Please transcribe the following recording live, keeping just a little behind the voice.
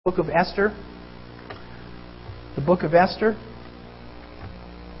Book of Esther. The book of Esther.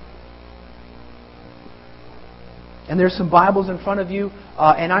 And there's some Bibles in front of you.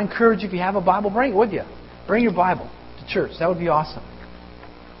 And I encourage you, if you have a Bible, bring it with you. Bring your Bible to church. That would be awesome.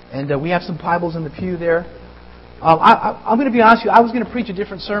 And we have some Bibles in the pew there. I'm going to be honest with you. I was going to preach a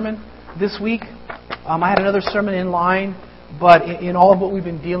different sermon this week. I had another sermon in line. But in all of what we've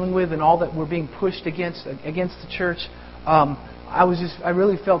been dealing with and all that we're being pushed against the church, I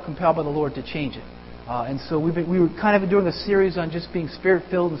really felt compelled by the Lord to change it. And so we were kind of doing a series on just being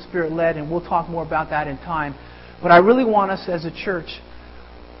Spirit-filled and Spirit-led, and we'll talk more about that in time. But I really want us as a church,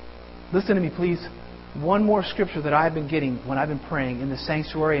 listen to me please, one more scripture that I've been getting when I've been praying in the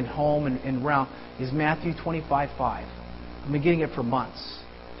sanctuary and home and around is Matthew 25:5. I've been getting it for months.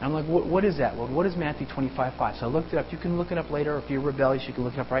 And I'm like, what is that, Lord? What is Matthew 25:5? So I looked it up. You can look it up later. If you're rebellious, you can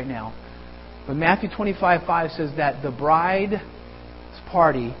look it up right now. But Matthew 25:5 says that the bride's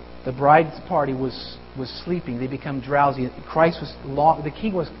party was sleeping. They become drowsy. The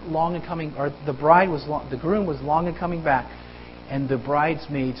king was long in coming, or the groom was long in coming back, and the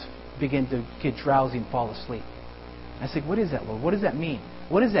bridesmaids begin to get drowsy and fall asleep. I said, what is that, Lord? What does that mean?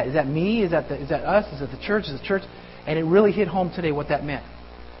 What is that? Is that me? Is that us? Is that the church? Is the church? And it really hit home today what that meant.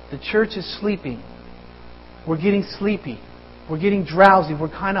 The church is sleeping. We're getting sleepy. We're getting drowsy.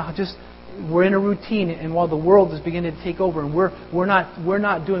 We're in a routine, and while the world is beginning to take over, and we're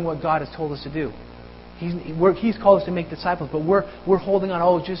not doing what God has told us to do. He's called us to make disciples, but we're holding on.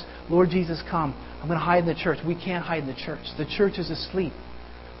 Oh, just Lord Jesus, come. I'm going to hide in the church. We can't hide in the church. The church is asleep.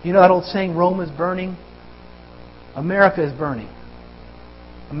 You know that old saying, Rome is burning? America is burning.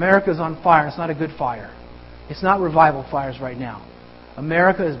 America is on fire. It's not a good fire. It's not revival fires right now.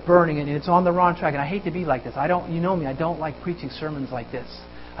 America is burning, and it's on the wrong track. And I hate to be like this. You know me. I don't like preaching sermons like this.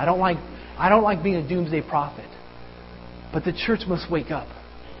 I don't like being a doomsday prophet. But the church must wake up.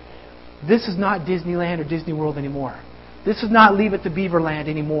 This is not Disneyland or Disney World anymore. This is not Leave It to Beaverland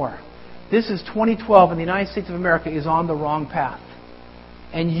anymore. This is 2012, and the United States of America is on the wrong path.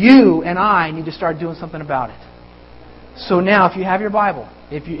 And you and I need to start doing something about it. So now, if you have your Bible,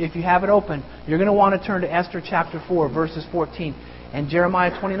 if you have it open, you're going to want to turn to Esther chapter 4, verses 14, and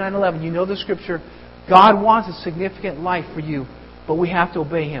Jeremiah 29:11. You know the scripture. God wants a significant life for you, but we have to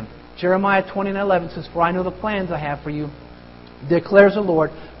obey Him. Jeremiah 29:11 says, "For I know the plans I have for you, declares the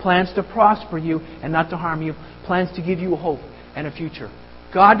Lord, plans to prosper you and not to harm you, plans to give you a hope and a future."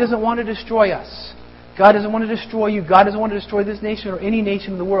 God doesn't want to destroy us. God doesn't want to destroy you. God doesn't want to destroy this nation or any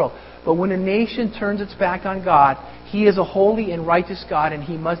nation in the world. But when a nation turns its back on God, He is a holy and righteous God, and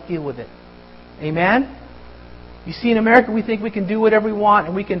He must deal with it. Amen? You see, in America, we think we can do whatever we want,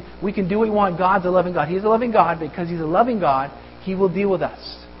 and we can do what we want. God's a loving God. He's a loving God. Because He's a loving God, He will deal with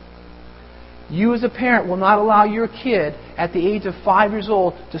us. You as a parent will not allow your kid at the age of 5 years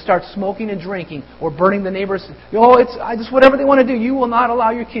old to start smoking and drinking or burning the neighbor's... just whatever they want to do. You will not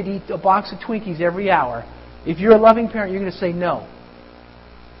allow your kid to eat a box of Twinkies every hour. If you're a loving parent, you're going to say no.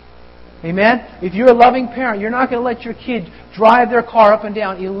 Amen? If you're a loving parent, you're not going to let your kid drive their car up and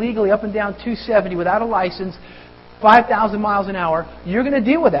down illegally, up and down 270 without a license, 5,000 miles an hour. You're going to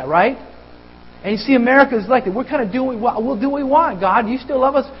deal with that, right? And you see, America is like that. We're kind of doing we'll do what we want. God, you still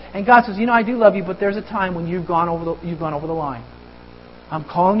love us. And God says, I do love you, but there's a time when you've gone over the line. I'm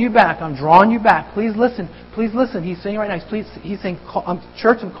calling you back. I'm drawing you back. Please listen. Please listen. He's saying right now, He's saying,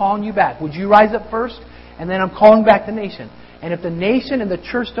 church, I'm calling you back. Would you rise up first? And then I'm calling back the nation. And if the nation and the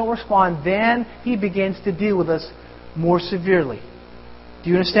church don't respond, then He begins to deal with us more severely.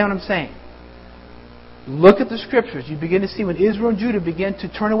 Do you understand what I'm saying? Look at the Scriptures. You begin to see when Israel and Judah began to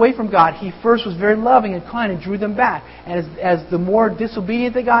turn away from God, He first was very loving and kind and drew them back. And as the more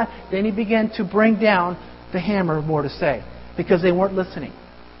disobedient they got, then He began to bring down the hammer, more to say, because they weren't listening.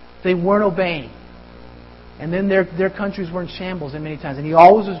 They weren't obeying. And then their countries were in shambles many times. And He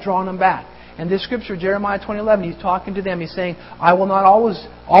always was drawing them back. And this Scripture, Jeremiah 20:11, He's talking to them. He's saying, I will not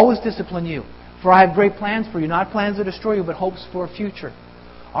always discipline you. For I have great plans for you. Not plans to destroy you, but hopes for a future.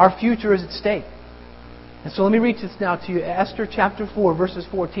 Our future is at stake. And so let me read this now to you. Esther chapter 4, verses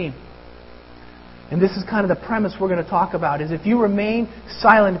 14. And this is kind of the premise we're going to talk about. Is if you remain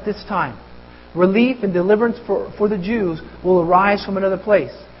silent at this time, relief and deliverance for the Jews will arise from another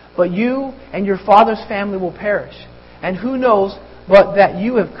place. But you and your father's family will perish. And who knows but that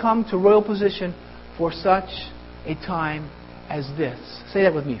you have come to royal position for such a time as this. Say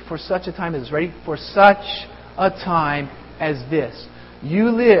that with me. For such a time as this. Ready? For such a time as this.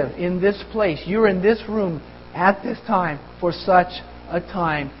 You live in this place. You're in this room at this time for such a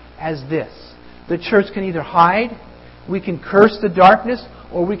time as this. The church can either hide, we can curse the darkness,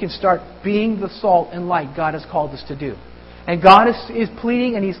 or we can start being the salt and light God has called us to do. And God is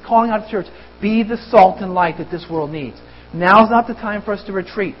pleading and He's calling out the church, be the salt and light that this world needs. Now's not the time for us to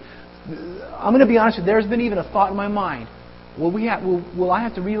retreat. I'm going to be honest with you, there's been even a thought in my mind, will I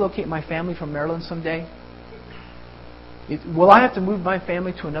have to relocate my family from Maryland someday? Will I have to move my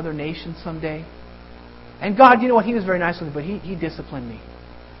family to another nation someday? And God, you know what, He was very nice with me, but He disciplined me.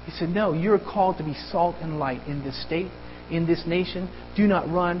 He said, no, you're called to be salt and light in this state, in this nation. Do not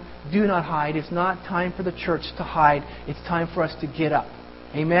run. Do not hide. It's not time for the church to hide. It's time for us to get up.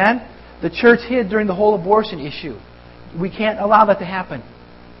 Amen? The church hid during the whole abortion issue. We can't allow that to happen.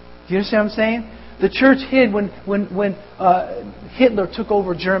 Do you understand what I'm saying? The church hid when Hitler took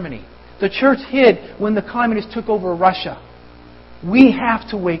over Germany. The church hid when the communists took over Russia. We have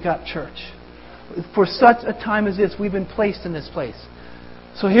to wake up, church. For such a time as this, we've been placed in this place.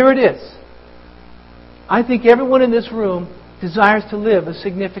 So here it is. I think everyone in this room desires to live a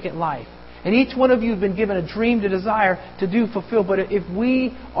significant life. And each one of you have been given a dream to desire to do fulfill. But if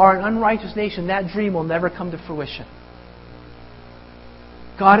we are an unrighteous nation, that dream will never come to fruition.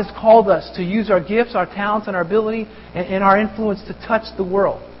 God has called us to use our gifts, our talents, and our ability and our influence to touch the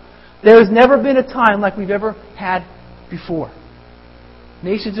world. There has never been a time like we've ever had before.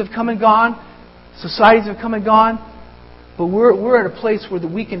 Nations have come and gone. Societies have come and gone. But we're at a place where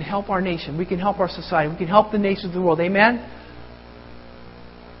we can help our nation. We can help our society. We can help the nations of the world. Amen?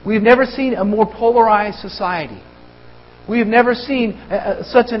 We've never seen a more polarized society. We have never seen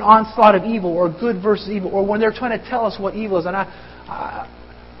such an onslaught of evil, or good versus evil, or when they're trying to tell us what evil is. And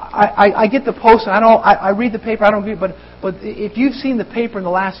I get the post, and I read the paper. I don't read, but if you've seen the paper in the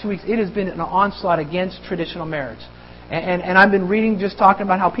last few weeks, it has been an onslaught against traditional marriage. And I've been reading, just talking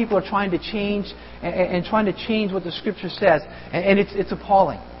about how people are trying to change and trying to change what the Scripture says. And it's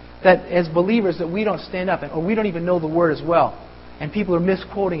appalling that as believers that we don't stand up, or we don't even know the Word as well. And people are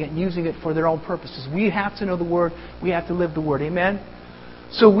misquoting it and using it for their own purposes. We have to know the Word. We have to live the Word. Amen?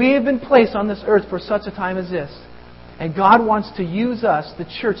 So we have been placed on this earth for such a time as this. And God wants to use us, the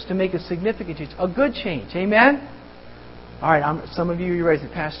church, to make a significant change. A good change. Amen? All right, some of you, you're ready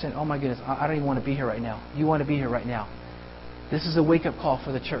to Pastor, oh my goodness, I don't even want to be here right now. You want to be here right now. This is a wake-up call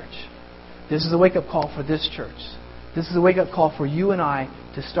for the church. This is a wake-up call for this church. This is a wake-up call for you and I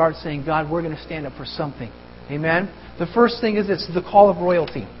to start saying, God, we're going to stand up for something. Amen? The first thing is this, the call of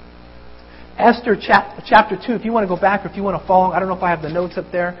royalty. Esther chapter 2, if you want to go back or if you want to follow, I don't know if I have the notes up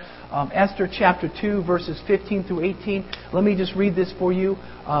there. Esther chapter 2, verses 15 through 18. Let me just read this for you.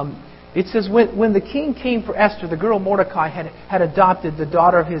 It says, when the king came for Esther, the girl Mordecai had adopted the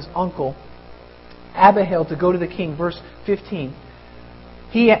daughter of his uncle, Abihail, to go to the king. Verse 15.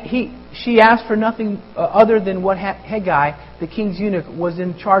 She asked for nothing other than what Hegai, the king's eunuch, was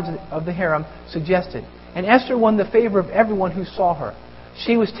in charge of the harem, suggested. And Esther won the favor of everyone who saw her.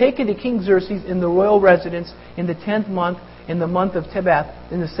 She was taken to King Xerxes in the royal residence in the 10th month, in the month of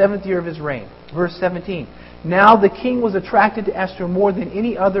Tebeth, in the 7th year of his reign. Verse 17. Now the king was attracted to Esther more than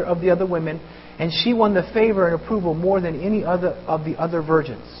any other of the other women, and she won the favor and approval more than any other of the other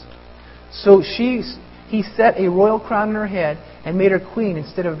virgins. So he set a royal crown on her head and made her queen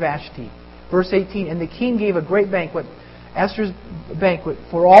instead of Vashti. Verse 18. And the king gave a great banquet, Esther's banquet,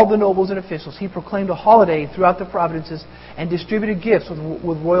 for all the nobles and officials. He proclaimed a holiday throughout the provinces and distributed gifts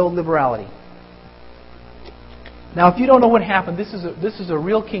with royal liberality. Now, if you don't know what happened, this is a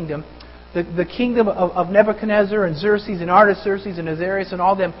real kingdom. The kingdom of Nebuchadnezzar and Xerxes and Artaxerxes and Azarias and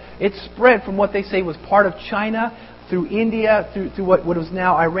all them, it spread from what they say was part of China through India, through what is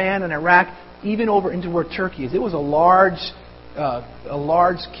now Iran and Iraq, even over into where Turkey is. It was a large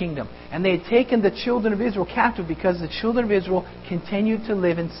kingdom. And they had taken the children of Israel captive because the children of Israel continued to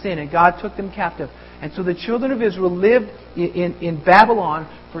live in sin, and God took them captive. And so the children of Israel lived in Babylon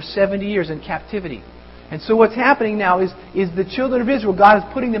for 70 years in captivity. And so what's happening now is the children of Israel, God is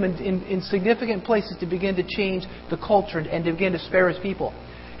putting them in significant places to begin to change the culture and to begin to spare His people.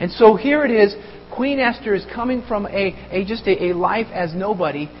 And so here it is, Queen Esther is coming from just a life as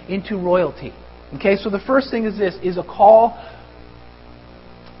nobody into royalty. Okay, so the first thing is this, is a call,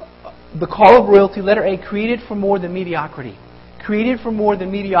 the call of royalty, letter A, created for more than mediocrity. Created for more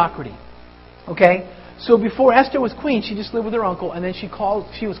than mediocrity. Okay? So before Esther was queen, she just lived with her uncle, and then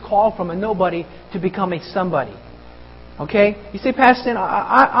she was called from a nobody to become a somebody. Okay? You say, Pastor Stan,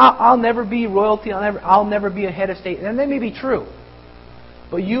 I'll never be royalty, I'll never be a head of state. And that may be true.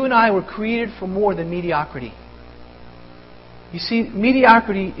 But you and I were created for more than mediocrity. You see,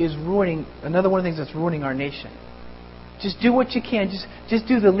 mediocrity is ruining, another one of the things that's ruining our nation. Just do what you can. Just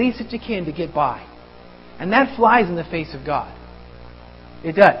do the least that you can to get by. And that flies in the face of God.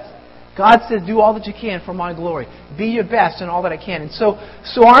 It does. God says, do all that you can for my glory. Be your best in all that I can. And so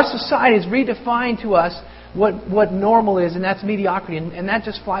our society has redefined to us what normal is, and that's mediocrity, and that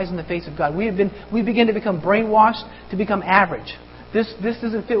just flies in the face of God. We begin to become brainwashed to become average. This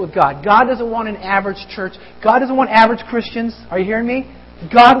doesn't fit with God. God doesn't want an average church. God doesn't want average Christians. Are you hearing me?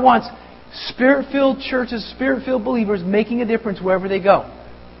 God wants Spirit-filled churches, Spirit-filled believers making a difference wherever they go.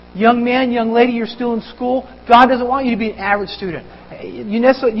 Young man, young lady, you're still in school. God doesn't want you to be an average student.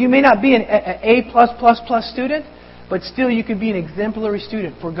 You may not be an A+++ student, but still you can be an exemplary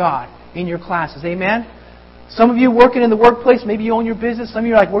student for God in your classes. Amen? Some of you working in the workplace, maybe you own your business. Some of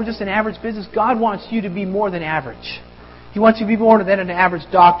you are like, we're just an average business. God wants you to be more than average. He wants you to be more than an average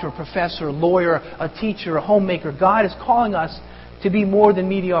doctor, professor, lawyer, a teacher, a homemaker. God is calling us to be more than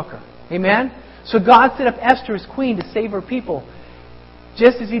mediocre. Amen? So God set up Esther as queen to save her people,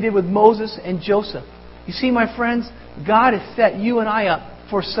 just as He did with Moses and Joseph. You see, my friends, God has set you and I up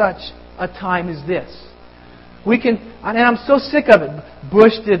for such a time as this. And I'm so sick of it.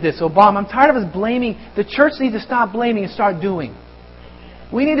 Bush did this, Obama. I'm tired of us blaming. The church needs to stop blaming and start doing.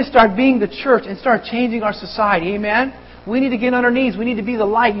 We need to start being the church and start changing our society. Amen? We need to get on our knees. We need to be the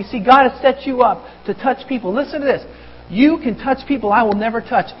light. You see, God has set you up to touch people. Listen to this. You can touch people I will never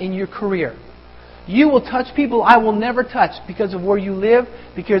touch in your career. You will touch people I will never touch because of where you live,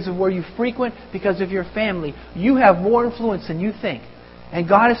 because of where you frequent, because of your family. You have more influence than you think. And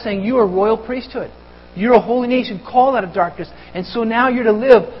God is saying you are a royal priesthood. You're a holy nation called out of darkness. And so now you're to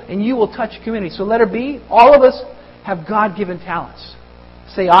live and you will touch your community. So letter B, all of us have God-given talents.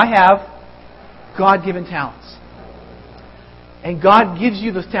 Say, I have God-given talents. And God gives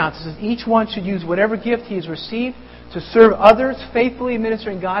you those talents. It says each one should use whatever gift he has received to serve others, faithfully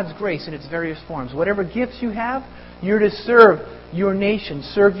administering God's grace in its various forms. Whatever gifts you have, you're to serve your nation,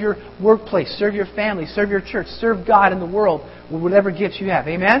 serve your workplace, serve your family, serve your church, serve God in the world with whatever gifts you have.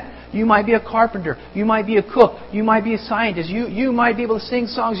 Amen? You might be a carpenter. You might be a cook. You might be a scientist. You might be able to sing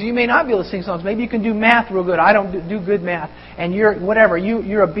songs. You may not be able to sing songs. Maybe you can do math real good. I don't do good math. And you're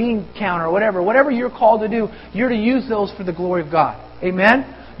a bean counter or whatever. Whatever you're called to do, you're to use those for the glory of God.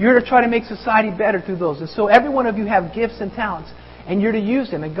 Amen? You're to try to make society better through those. And so every one of you have gifts and talents, and you're to use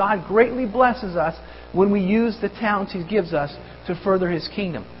them. And God greatly blesses us when we use the talents He gives us to further His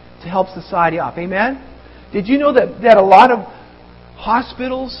kingdom, to help society up. Amen? Did you know that a lot of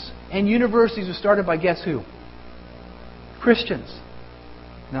hospitals and universities were started by guess who? Christians.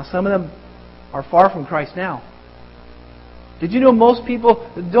 Now some of them are far from Christ now. Did you know most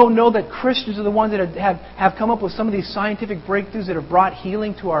people don't know that Christians are the ones that have come up with some of these scientific breakthroughs that have brought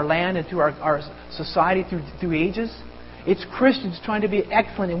healing to our land and to our society through ages? It's Christians trying to be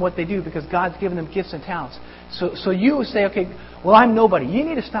excellent in what they do because God's given them gifts and talents. So you say, okay, well, I'm nobody. You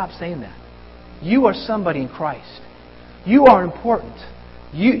need to stop saying that. You are somebody in Christ. You are important.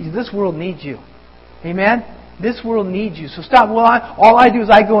 This world needs you. Amen? This world needs you. So stop. Well, all I do is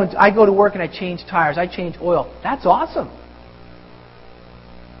I go to work and I change tires. I change oil. That's awesome.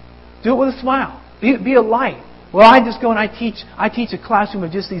 Do it with a smile. Be a light. Well, I just go and I teach a classroom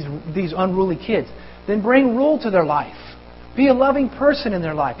of just these unruly kids. Then bring rule to their life. Be a loving person in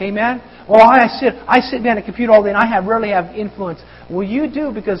their life. Amen? Well, I sit behind a computer all day and I rarely have influence. Well, you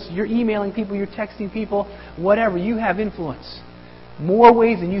do because you're emailing people, you're texting people, whatever. You have influence. More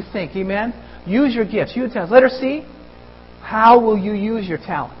ways than you think. Amen? Use your gifts. Use your talents. Letter C. How will you use your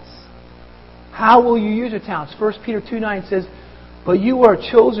talents? How will you use your talents? 1 Peter 2:9 says, but you are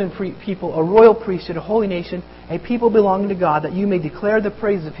a chosen people, a royal priesthood, a holy nation, a people belonging to God, that you may declare the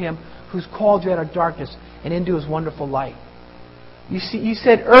praise of Him who's called you out of darkness and into His wonderful light. You see, you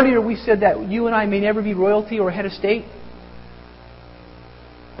said earlier, we said that you and I may never be royalty or head of state.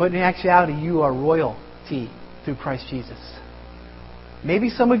 But in actuality, you are royalty through Christ Jesus. Maybe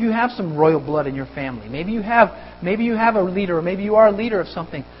some of you have some royal blood in your family. Maybe you have a leader, or maybe you are a leader of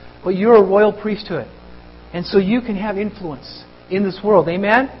something. But you're a royal priesthood. And so you can have influence in this world.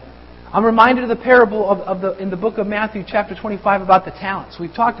 Amen? I'm reminded of the parable in the book of Matthew chapter 25 about the talents.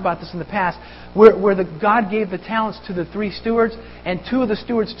 We've talked about this in the past, where God gave the talents to the 3 stewards, and 2 of the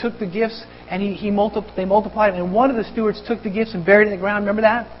stewards took the gifts and they multiplied them, and one of the stewards took the gifts and buried it in the ground. Remember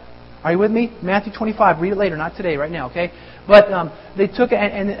that? Are you with me? Matthew 25. Read it later, not today, right now, okay? But they took it,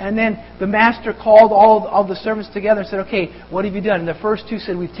 and then the master called all the servants together and said, okay, what have you done? And the first 2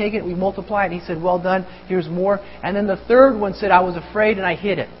 said, we've taken it, we've multiplied it. And he said, well done, here's more. And then the third one said, I was afraid and I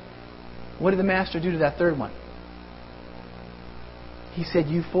hid it. What did the master do to that third one? He said,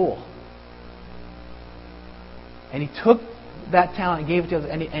 you fool. And he took that talent and gave it to others,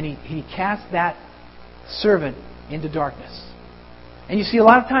 and he cast that servant into darkness. And you see, a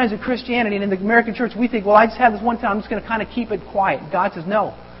lot of times in Christianity and in the American church, we think, well, I just have this one talent, I'm just going to kind of keep it quiet. God says,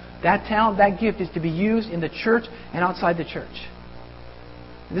 no. That talent, that gift is to be used in the church and outside the church.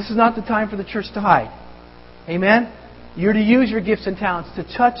 This is not the time for the church to hide. Amen? You're to use your gifts and talents to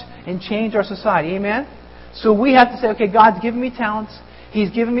touch and change our society. Amen? So we have to say, okay, God's given me talents. He's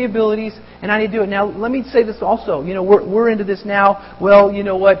given me abilities, and I need to do it. Now, let me say this also. You know, we're into this now. Well, you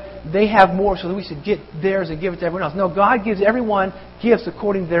know what? They have more, so we should get theirs and give it to everyone else. No, God gives everyone gifts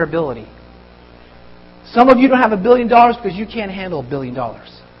according to their ability. Some of you don't have $1 billion because you can't handle $1 billion.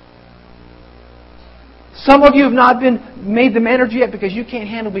 Some of you have not been made the manager yet because you can't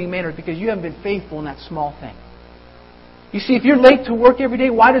handle being manager because you haven't been faithful in that small thing. You see, if you're late to work every day,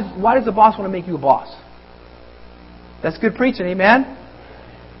 why does the boss want to make you a boss? That's good preaching, amen?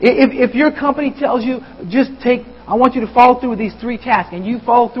 If your company tells you, I want you to follow through with these 3 tasks, and you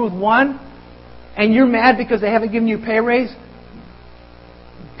follow through with one, and you're mad because they haven't given you a pay raise,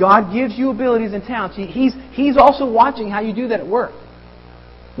 God gives you abilities and talents. He's also watching how you do that at work.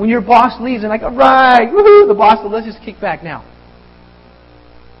 When your boss leaves and like, all right, woohoo, the boss says, let's just kick back now.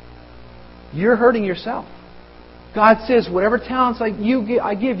 You're hurting yourself. God says, whatever talents I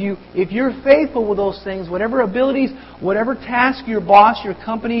give you, if you're faithful with those things, whatever abilities, whatever task your boss, your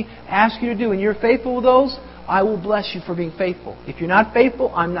company asks you to do, and you're faithful with those, I will bless you for being faithful. If you're not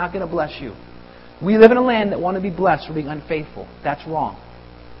faithful, I'm not going to bless you. We live in a land that want to be blessed for being unfaithful. That's wrong.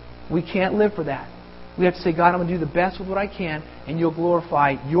 We can't live for that. We have to say, God, I'm going to do the best with what I can, and you'll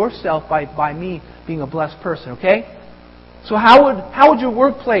glorify yourself by me being a blessed person, okay? So how would your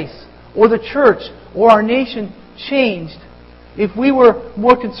workplace or the church or our nation changed if we were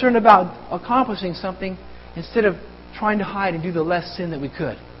more concerned about accomplishing something instead of trying to hide and do the less sin that we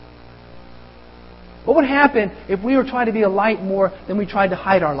could? What would happen if we were trying to be a light more than we tried to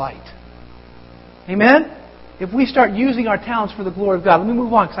hide our light? Amen? If we start using our talents for the glory of God. Let me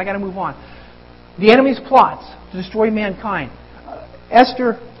move on because I got to move on. The enemy's plots to destroy mankind.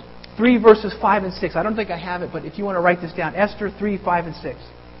 Esther 3 verses 5 and 6. I don't think I have it, but if you want to write this down. Esther 3, 5 and 6.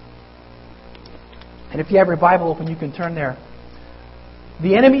 And if you have your Bible open, you can turn there.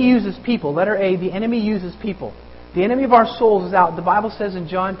 The enemy uses people. Letter A, the enemy uses people. The enemy of our souls is out. The Bible says in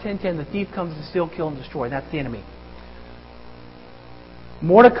John 10:10, the thief comes to steal, kill, and destroy. That's the enemy.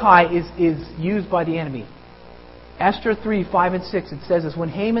 Mordecai is used by the enemy. Esther 3, 5 and 6, it says this, when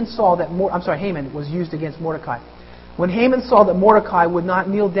Haman saw that... Haman was used against Mordecai. When Haman saw that Mordecai would not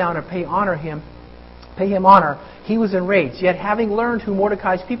kneel down or pay him honor, he was enraged. Yet having learned who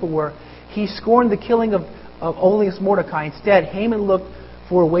Mordecai's people were, he scorned the killing of only Mordecai. Instead, Haman looked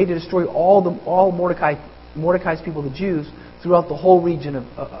for a way to destroy all Mordecai's people, the Jews, throughout the whole region of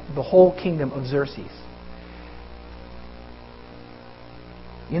the whole kingdom of Xerxes.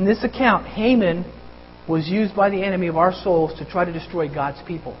 In this account, Haman was used by the enemy of our souls to try to destroy God's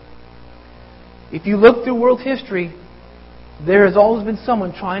people. If you look through world history, there has always been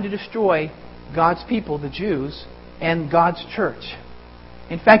someone trying to destroy God's people, the Jews, and God's church.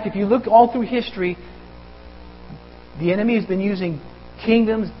 In fact, if you look all through history, the enemy has been using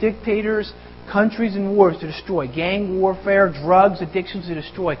kingdoms, dictators, countries, and wars to destroy. Gang warfare, drugs, addictions to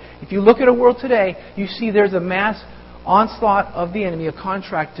destroy. If you look at a world today, you see there's a mass onslaught of the enemy, a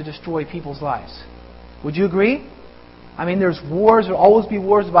contract to destroy people's lives. Would you agree? I mean, there's wars. There will always be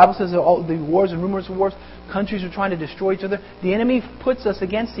wars. The Bible says there will be wars and rumors of wars. Countries are trying to destroy each other. The enemy puts us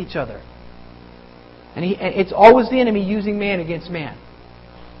against each other. And it's always the enemy using man against man.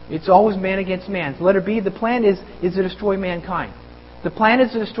 It's always man against man. So letter B, the plan is to destroy mankind. The plan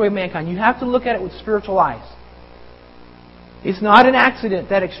is to destroy mankind. You have to look at it with spiritual eyes. It's not an accident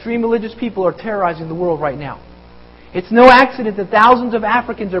that extreme religious people are terrorizing the world right now. It's no accident that thousands of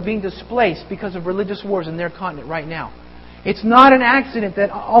Africans are being displaced because of religious wars in their continent right now. It's not an accident that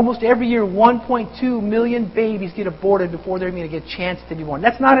almost every year 1.2 million babies get aborted before they're even going to get a chance to be born.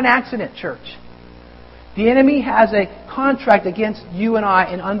 That's not an accident, church. The enemy has a contract against you and I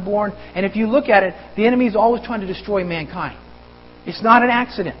and unborn. And if you look at it, the enemy is always trying to destroy mankind. It's not an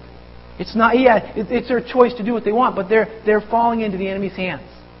accident. It's not. It's their choice to do what they want, but they're falling into the enemy's hands.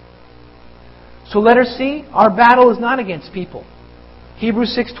 So letter C, our battle is not against people.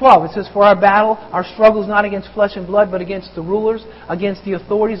 Hebrews 6:12, it says, for our battle, our struggle is not against flesh and blood, but against the rulers, against the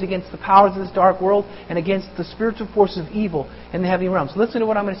authorities, against the powers of this dark world, and against the spiritual forces of evil in the heavenly realms. Listen to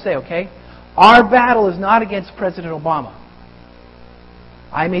what I'm going to say, okay? Our battle is not against President Obama.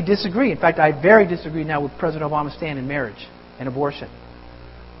 I may disagree. In fact, I very disagree now with President Obama's stand in marriage and abortion.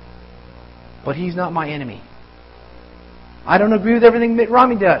 But he's not my enemy. I don't agree with everything Mitt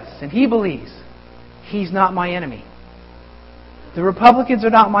Romney does, and he believes. He's not my enemy. The Republicans are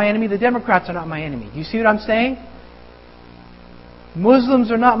not my enemy. The Democrats are not my enemy. Do you see what I'm saying?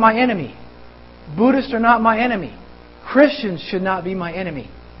 Muslims are not my enemy. Buddhists are not my enemy. Christians should not be my enemy.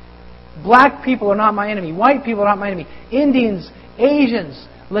 Black people are not my enemy. White people are not my enemy. Indians, Asians,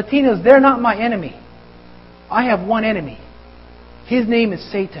 Latinos, they're not my enemy. I have one enemy. His name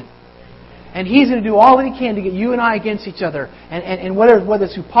is Satan. And he's going to do all that he can to get you and I against each other. And whether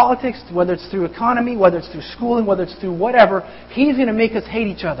it's through politics, whether it's through economy, whether it's through schooling, whether it's through whatever, he's going to make us hate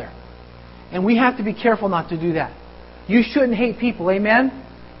each other. And we have to be careful not to do that. You shouldn't hate people, amen?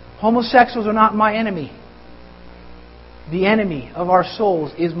 Homosexuals are not my enemy. The enemy of our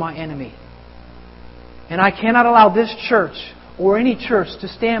souls is my enemy. And I cannot allow this church or any church to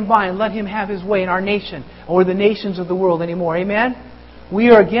stand by and let him have his way in our nation or the nations of the world anymore, amen? We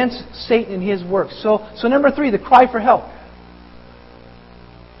are against Satan and his works. So number 3, the cry for help.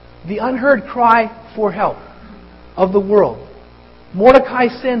 The unheard cry for help of the world. Mordecai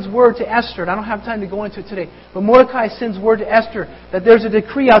sends word to Esther, and I don't have time to go into it today, but Mordecai sends word to Esther that there's a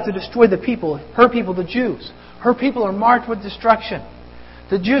decree out to destroy the people, her people, the Jews. Her people are marked with destruction.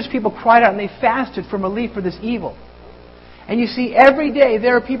 The Jewish people cried out and they fasted for relief for this evil. And you see, every day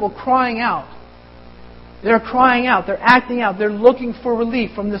there are people crying out. They're crying out, they're acting out, they're looking for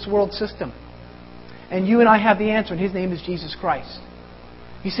relief from this world system. And you and I have the answer, and His name is Jesus Christ.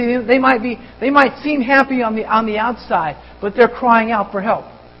 You see, they might seem happy on the outside, but they're crying out for help.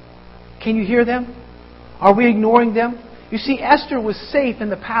 Can you hear them? Are we ignoring them? You see, Esther was safe in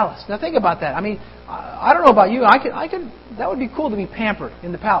the palace. Now think about that. I mean, I don't know about you. I could. That would be cool to be pampered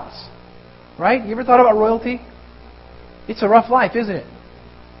in the palace, right? You ever thought about royalty? It's a rough life, isn't it?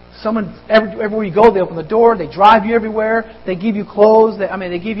 Someone, everywhere you go, they open the door, they drive you everywhere, they give you clothes,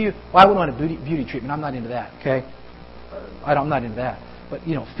 they give you... Well, I wouldn't want a beauty treatment. I'm not into that, okay? I'm not into that. But,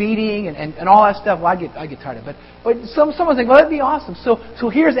 feeding and all that stuff, well, I get tired of it. But someone's like, well, that'd be awesome. So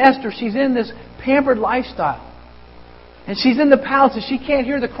here's Esther. She's in this pampered lifestyle. And she's in the palace, and she can't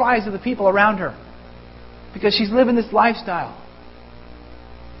hear the cries of the people around her. Because she's living this lifestyle.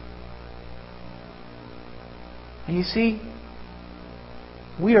 And you see...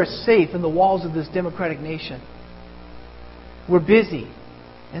 We are safe in the walls of this democratic nation. We're busy.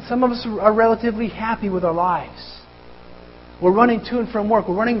 And some of us are relatively happy with our lives. We're running to and from work.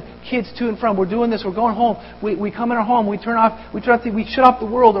 We're running kids to and from. We're doing this. We're going home. We come in our home. We shut off the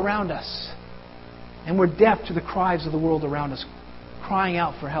world around us. And we're deaf to the cries of the world around us, crying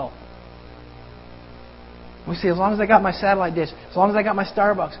out for help. We say, as long as I got my satellite dish, as long as I got my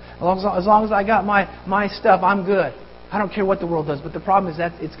Starbucks, as long as I got my stuff, I'm good. I don't care what the world does, but the problem is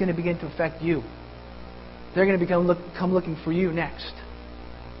that it's going to begin to affect you. They're going to come looking for you next.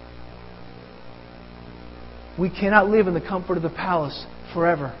 We cannot live in the comfort of the palace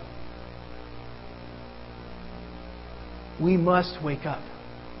forever. We must wake up.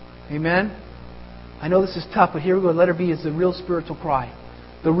 Amen? I know this is tough, but here we go. Letter B is the real spiritual cry.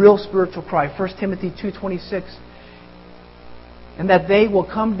 The real spiritual cry. 1 Timothy 2:26. And that they will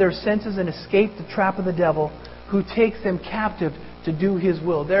come to their senses and escape the trap of the devil, who takes them captive to do his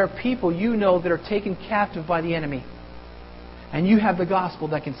will. There are people you know that are taken captive by the enemy. And you have the gospel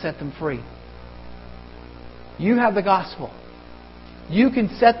that can set them free. You have the gospel. You can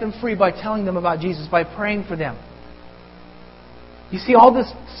set them free by telling them about Jesus, by praying for them. You see, all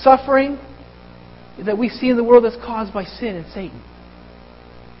this suffering that we see in the world is caused by sin and Satan.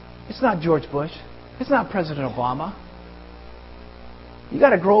 It's not George Bush. It's not President Obama. You got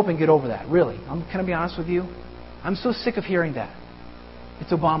to grow up and get over that, really. Can I be honest with you? I'm so sick of hearing that.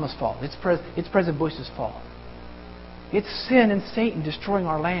 It's Obama's fault. It's President Bush's fault. It's sin and Satan destroying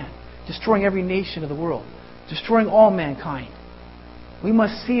our land, destroying every nation of the world, destroying all mankind. We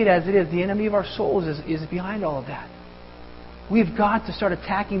must see it as it is. The enemy of our souls is behind all of that. We've got to start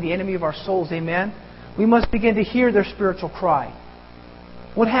attacking the enemy of our souls, amen? We must begin to hear their spiritual cry.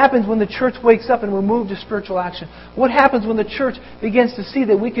 What happens when the church wakes up and we're moved to spiritual action? What happens when the church begins to see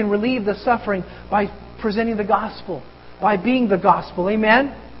that we can relieve the suffering by presenting the gospel, by being the gospel?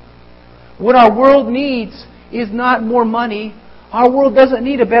 Amen? What our world needs is not more money. Our world doesn't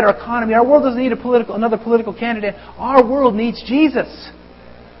need a better economy. Our world doesn't need another political candidate. Our world needs Jesus.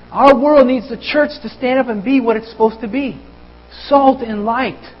 Our world needs the church to stand up and be what it's supposed to be. Salt and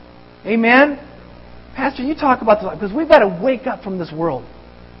light. Amen? Pastor, you talk about this because we've got to wake up from this world.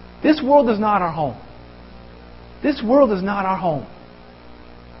 This world is not our home. This world is not our home.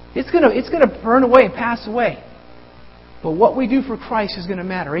 It's going to burn away and pass away. But what we do for Christ is going to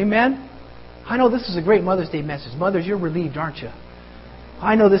matter. Amen? I know this is a great Mother's Day message. Mothers, you're relieved, aren't you?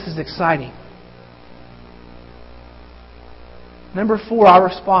 I know this is exciting. Number 4, our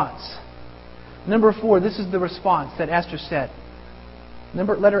response. Number 4, this is the response that Esther said.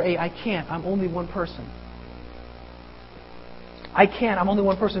 Letter A, I can't. I'm only one person. I can't. I'm only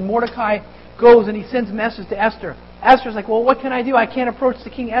one person. Mordecai goes and he sends a message to Esther. Esther's like, well, what can I do? I can't approach the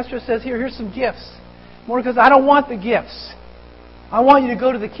king. Esther says, here's some gifts. Mordecai says, I don't want the gifts. I want you to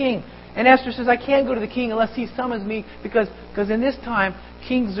go to the king. And Esther says, I can't go to the king unless he summons me, because in this time,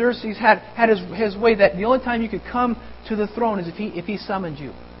 King Xerxes had his way that the only time you could come to the throne is if he summoned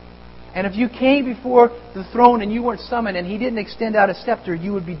you. And if you came before the throne and you weren't summoned and he didn't extend out a scepter,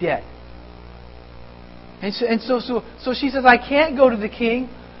 you would be dead. And so she says, I can't go to the king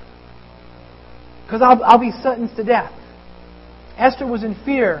because I'll be sentenced to death. Esther was in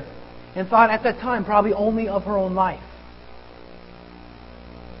fear and thought at that time probably only of her own life.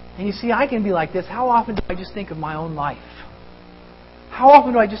 And you see, I can be like this. How often do I just think of my own life? How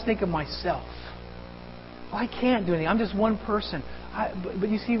often do I just think of myself? Well, I can't do anything. I'm just one person. But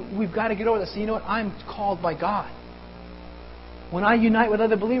you see, we've got to get over that. So you know what? I'm called by God. When I unite with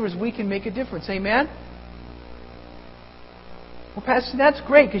other believers, we can make a difference. Amen? Well, Pastor, that's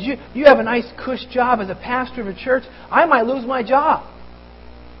great because you have a nice cush job as a pastor of a church. I might lose my job.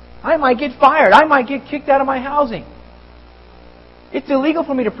 I might get fired. I might get kicked out of my housing. It's illegal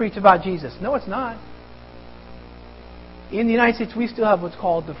for me to preach about Jesus. No, it's not. In the United States, we still have what's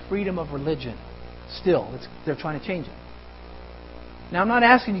called the freedom of religion. Still, they're trying to change it. Now, I'm not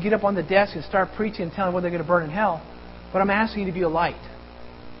asking you to get up on the desk and start preaching and telling what they're going to burn in hell, but I'm asking you to be a light.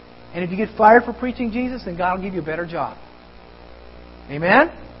 And if you get fired for preaching Jesus, then God will give you a better job.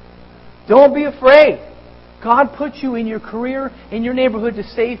 Amen? Don't be afraid. God put you in your career, in your neighborhood to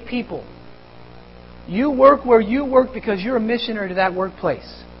save people. You work where you work because you're a missionary to that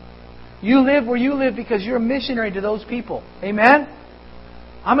workplace. You live where you live because you're a missionary to those people. Amen?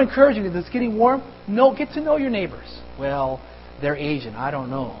 I'm encouraging you. It's getting warm. Get to know your neighbors. Well, they're Asian. I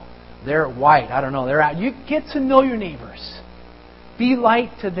don't know. They're white. I don't know. They're out. You get to know your neighbors. Be light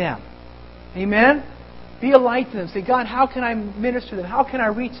to them. Amen? Be a light to them. Say, God, how can I minister to them? How can I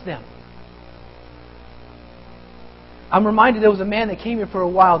reach them? I'm reminded there was a man that came here for a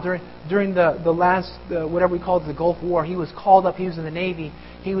while during the last, whatever we called the Gulf War. He was called up. He was in the Navy.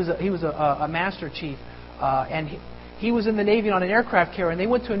 He was a master chief. And he was in the Navy on an aircraft carrier. And they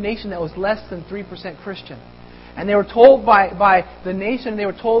went to a nation that was less than 3% Christian. And they were told by the nation, they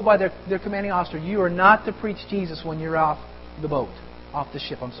were told by their commanding officer, you are not to preach Jesus when you're off the boat, off the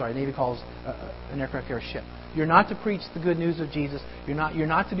ship. I'm sorry, the Navy calls an aircraft carrier a ship. You're not to preach the good news of Jesus. You're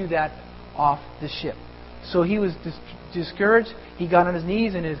not to do that off the ship. So he was discouraged. He got on his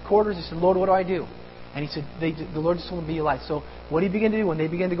knees in his quarters. He said, Lord, what do I do? And he said, the Lord just told him to be a light. So what did he begin to do? When they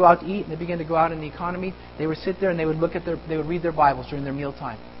began to go out to eat and they began to go out in the economy, they would sit there and they would they would read their Bibles during their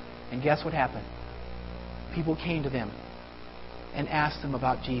mealtime. And guess what happened? People came to them and asked them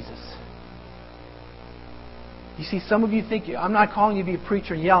about Jesus. You see, some of you think, I'm not calling you to be a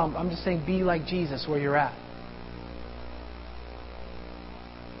preacher and yell. I'm just saying be like Jesus where you're at.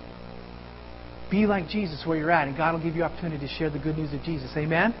 Be like Jesus where you're at, and God will give you opportunity to share the good news of Jesus.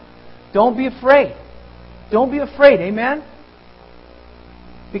 Amen? Don't be afraid. Don't be afraid. Amen?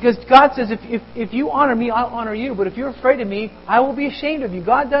 Because God says, if you honor me, I'll honor you. But if you're afraid of me, I will be ashamed of you.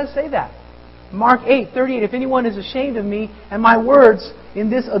 God does say that. Mark 8:38, if anyone is ashamed of me and my words in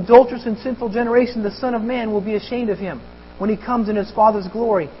this adulterous and sinful generation, the Son of Man will be ashamed of him when he comes in his Father's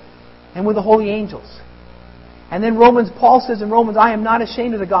glory and with the holy angels. And then Paul says in Romans, I am not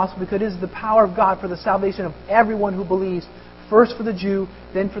ashamed of the gospel because it is the power of God for the salvation of everyone who believes, first for the Jew,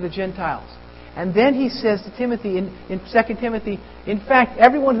 then for the Gentiles. And then he says to Timothy in 2 Timothy, in fact,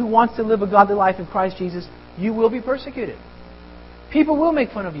 everyone who wants to live a godly life in Christ Jesus, you will be persecuted. People will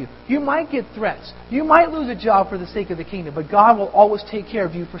make fun of you. You might get threats. You might lose a job for the sake of the kingdom, but God will always take care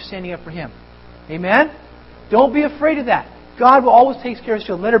of you for standing up for Him. Amen? Don't be afraid of that. God will always take care of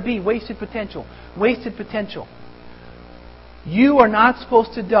you. Let her be. Wasted potential. Wasted potential. You are not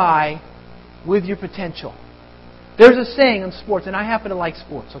supposed to die with your potential. There's a saying in sports, and I happen to like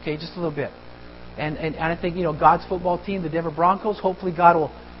sports, okay, just a little bit. And I think, God's football team, the Denver Broncos, hopefully God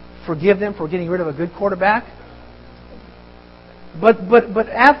will forgive them for getting rid of a good quarterback. But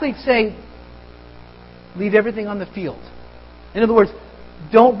athletes say, leave everything on the field. In other words,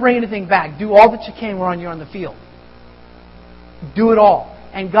 don't bring anything back. Do all that you can while you're on the field. Do it all.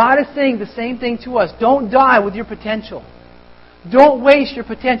 And God is saying the same thing to us. Don't die with your potential. Don't waste your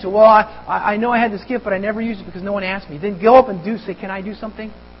potential. Well, I know I had this gift, but I never used it because no one asked me. Then go up and say, can I do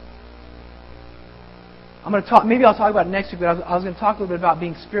something? I'm going to talk. Maybe I'll talk about it next week, but I was going to talk a little bit about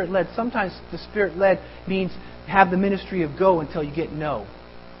being Spirit-led. Sometimes the Spirit-led means have the ministry of go until you get no.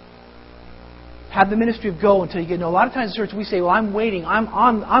 Have the ministry of go until you get no. A lot of times in church we say, well, I'm waiting.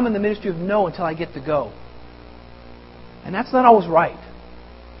 I'm in the ministry of no until I get the go. And that's not always right.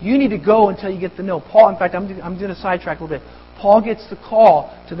 You need to go until you get the no. Paul, in fact, I'm doing a sidetrack a little bit. Paul gets the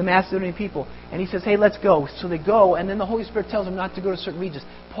call to the Macedonian people, and he says, hey, let's go. So they go, and then the Holy Spirit tells them not to go to certain regions.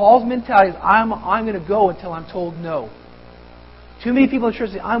 Paul's mentality is, I'm going to go until I'm told no. Too many people in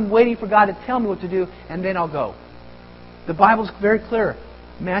church say, I'm waiting for God to tell me what to do, and then I'll go. The Bible's very clear.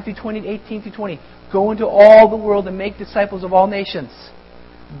 Matthew 20:18-20. Go into all the world and make disciples of all nations.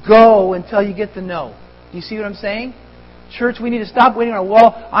 Go until you get the no. Do you see what I'm saying? Church, we need to stop waiting on,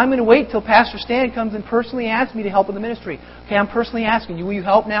 well, I'm going to wait till Pastor Stan comes and personally asks me to help in the ministry. Okay, I'm personally asking you. Will you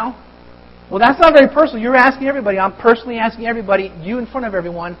help now? Well, that's not very personal. You're asking everybody. I'm personally asking everybody, you in front of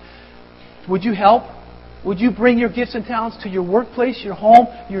everyone, would you help? Would you bring your gifts and talents to your workplace, your home,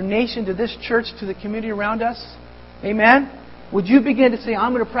 your nation, to this church, to the community around us? Amen? Would you begin to say,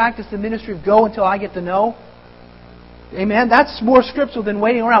 I'm going to practice the ministry of go until I get the no? Amen? That's more scriptural than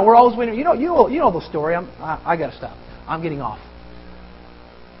waiting around. We're always waiting. You know the story. I got to stop. I'm getting off.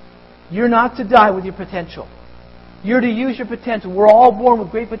 You're not to die with your potential. You're to use your potential. We're all born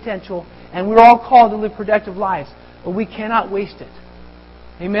with great potential, and we're all called to live productive lives. But we cannot waste it.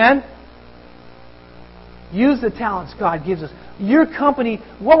 Amen? Use the talents God gives us. Your company,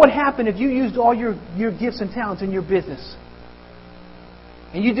 what would happen if you used all your gifts and talents in your business?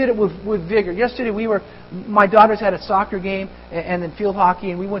 And you did it with vigor. Yesterday my daughters had a soccer game and then field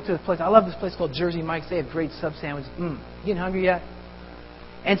hockey, and we went to a place. I love this place called Jersey Mike's. They have great sub sandwiches. Getting hungry yet?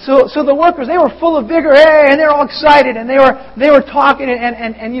 And so the workers, they were full of vigor, hey, and they were all excited, and they were talking,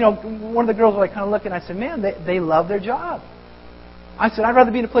 and you know, one of the girls was like kind of looking. I said, man, they love their job. I said, I'd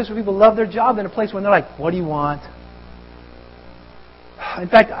rather be in a place where people love their job than a place where they're like, what do you want? In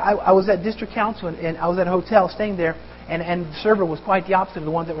fact, I was at district council, and I was at a hotel staying there, and the server was quite the opposite of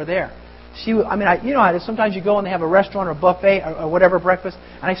the ones that were there. You know how it is. Sometimes you go and they have a restaurant or a buffet or whatever breakfast,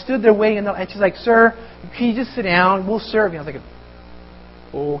 and I stood there waiting, and she's like, sir, can you just sit down? We'll serve you. I was like,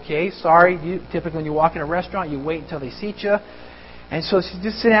 okay, sorry. Typically when you walk in a restaurant, you wait until they seat you. And so she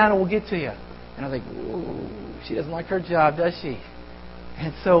just sit down and we'll get to you. And I was like, ooh, she doesn't like her job, does she?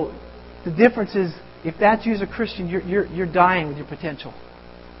 And so the difference is, if that's you as a Christian, you're dying with your potential.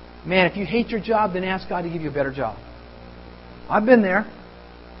 Man, if you hate your job, then ask God to give you a better job. I've been there,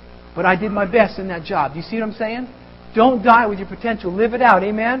 but I did my best in that job. Do you see what I'm saying? Don't die with your potential. Live it out.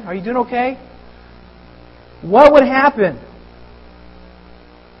 Amen? Are you doing okay? What would happen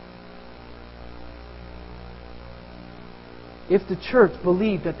if the church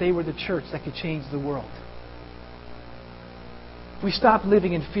believed that they were the church that could change the world? We stopped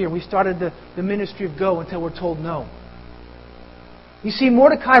living in fear. We started the ministry of go until we're told no. You see,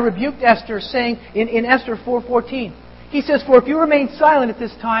 Mordecai rebuked Esther, saying in Esther 4:14, he says, for if you remain silent at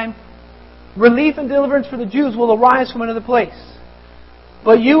this time, relief and deliverance for the Jews will arise from another place.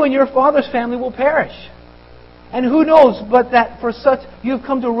 But you and your father's family will perish. And who knows but that you have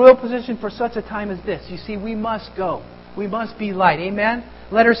come to a royal position for such a time as this. You see, we must go. We must be light. Amen?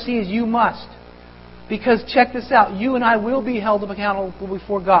 Letter C is you must. Because check this out, you and I will be held accountable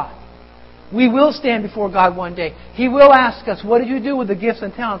before God. We will stand before God one day. He will ask us, what did you do with the gifts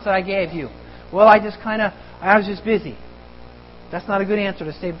and talents that I gave you? Well, I was just busy. That's not a good answer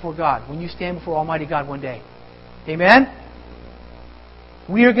to say before God when you stand before Almighty God one day. Amen?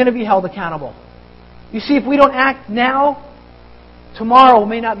 We are going to be held accountable. You see, if we don't act now, tomorrow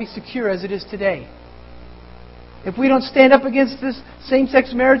may not be secure as it is today. If we don't stand up against this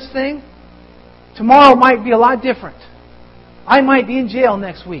same-sex marriage thing, tomorrow might be a lot different. I might be in jail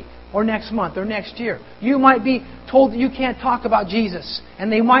next week, or next month, or next year. You might be told that you can't talk about Jesus,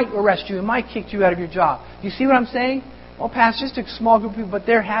 and they might arrest you and might kick you out of your job. You see what I'm saying? Well, Pastor, just a small group of people, but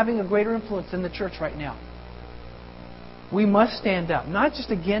they're having a greater influence in the church right now. We must stand up, not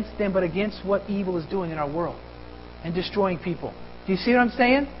just against them, but against what evil is doing in our world and destroying people. Do you see what I'm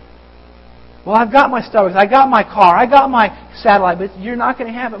saying? Well, I've got my Starbucks, I got my car, I got my satellite, but you're not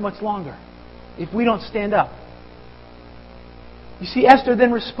going to have it much longer if we don't stand up. You see, Esther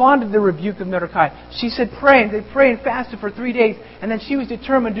then responded to the rebuke of Mordecai. She said, pray. And they prayed and fasted for 3 days, and then she was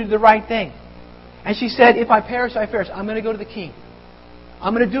determined to do the right thing. And she said, if I perish, I perish. I'm going to go to the king.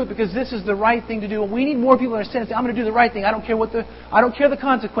 I'm going to do it because this is the right thing to do. We need more people to understand and say, I'm going to do the right thing. I don't care the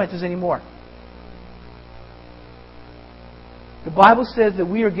consequences anymore. The Bible says that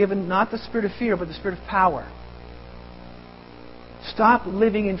we are given not the spirit of fear, but the spirit of power. Stop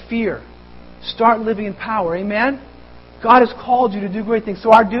living in fear. Start living in power. Amen? God has called you to do great things.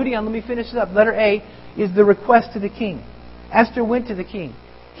 So our duty, and let me finish it up, letter A, is the request to the king. Esther went to the king.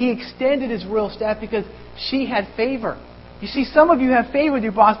 He extended his royal staff because she had favor. You see, some of you have favor with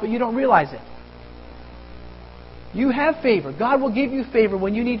your boss, but you don't realize it. You have favor. God will give you favor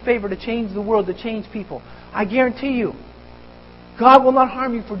when you need favor to change the world, to change people. I guarantee you, God will not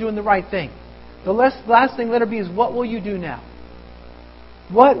harm you for doing the right thing. The last thing, letter B, is what will you do now?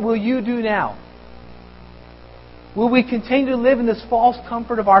 What will you do now? Will we continue to live in this false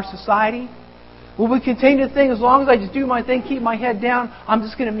comfort of our society? Will we continue to think, as long as I just do my thing, keep my head down, I'm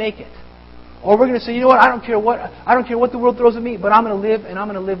just going to make it? Or we're going to say, you know what, I don't care what the world throws at me, but I'm going to live, and I'm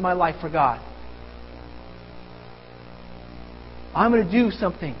going to live my life for God. I'm going to do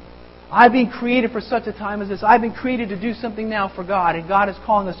something. I've been created for such a time as this. I've been created to do something now for God, and God is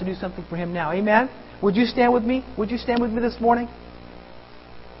calling us to do something for Him now. Amen? Would you stand with me? Would you stand with me this morning?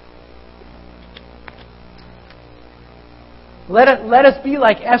 Let us be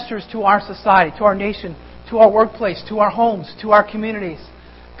like Esther's to our society, to our nation, to our workplace, to our homes, to our communities.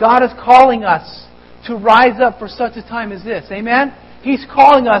 God is calling us to rise up for such a time as this. Amen? He's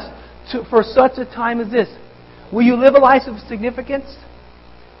calling us for such a time as this. Will you live a life of significance?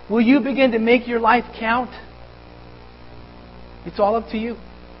 Will you begin to make your life count? It's all up to you.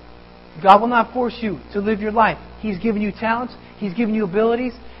 God will not force you to live your life. He's given you talents. He's given you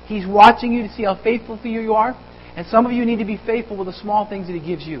abilities. He's watching you to see how faithful you are. And some of you need to be faithful with the small things that He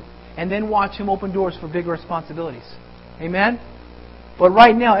gives you. And then watch Him open doors for bigger responsibilities. Amen? But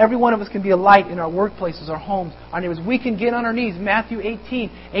right now, every one of us can be a light in our workplaces, our homes, our neighbors. We can get on our knees. Matthew 18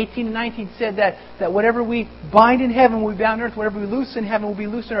 and 19 said that whatever we bind in heaven will be bound on earth. Whatever we loose in heaven will be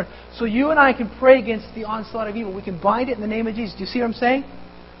loosed on earth. So you and I can pray against the onslaught of evil. We can bind it in the name of Jesus. Do you see what I'm saying?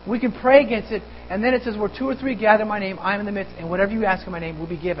 We can pray against it. And then it says, where 2 or 3 gather in my name, I am in the midst. And whatever you ask in my name will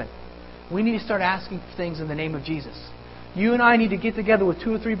be given. We need to start asking for things in the name of Jesus. You and I need to get together with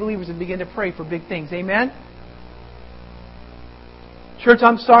 2 or 3 believers and begin to pray for big things. Amen? Church,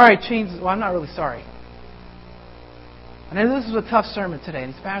 I'm sorry I changed. Well, I'm not really sorry. And I know this is a tough sermon today.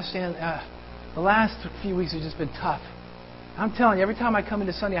 And Pastor Stan, the last few weeks have just been tough. I'm telling you, every time I come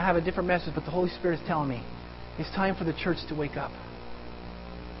into Sunday, I have a different message, but the Holy Spirit is telling me it's time for the church to wake up.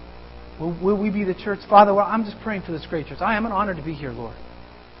 Will we be the church? Father, well, I'm just praying for this great church. I am an honor to be here, Lord.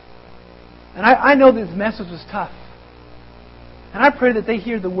 And I know this message was tough. And I pray that they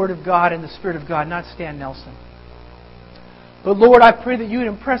hear the Word of God and the Spirit of God, not Stan Nelson. But Lord, I pray that you would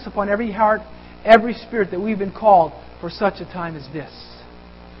impress upon every heart, every spirit that we've been called for such a time as this.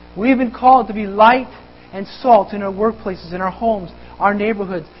 We've been called to be light and salt in our workplaces, in our homes, our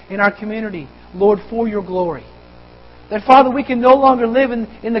neighborhoods, in our community. Lord, for your glory. That, Father, we can no longer live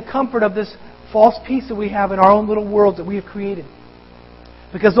in the comfort of this false peace that we have in our own little worlds that we have created.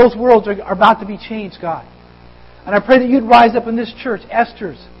 Because those worlds are about to be changed, God. And I pray that you'd rise up in this church,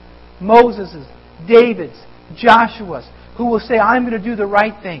 Esther's, Moses's, David's, Joshua's, who will say, I'm going to do the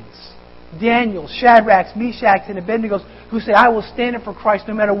right things. Daniel, Shadrach's, Meshach's, and Abednego's, who say, I will stand up for Christ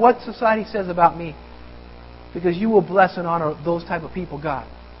no matter what society says about me. Because you will bless and honor those type of people, God.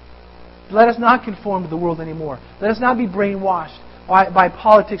 Let us not conform to the world anymore. Let us not be brainwashed by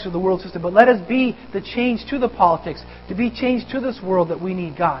politics or the world system, but let us be the change to the politics, to be changed to this world that we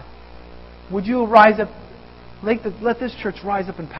need, God. Would you rise up, let this church rise up in power?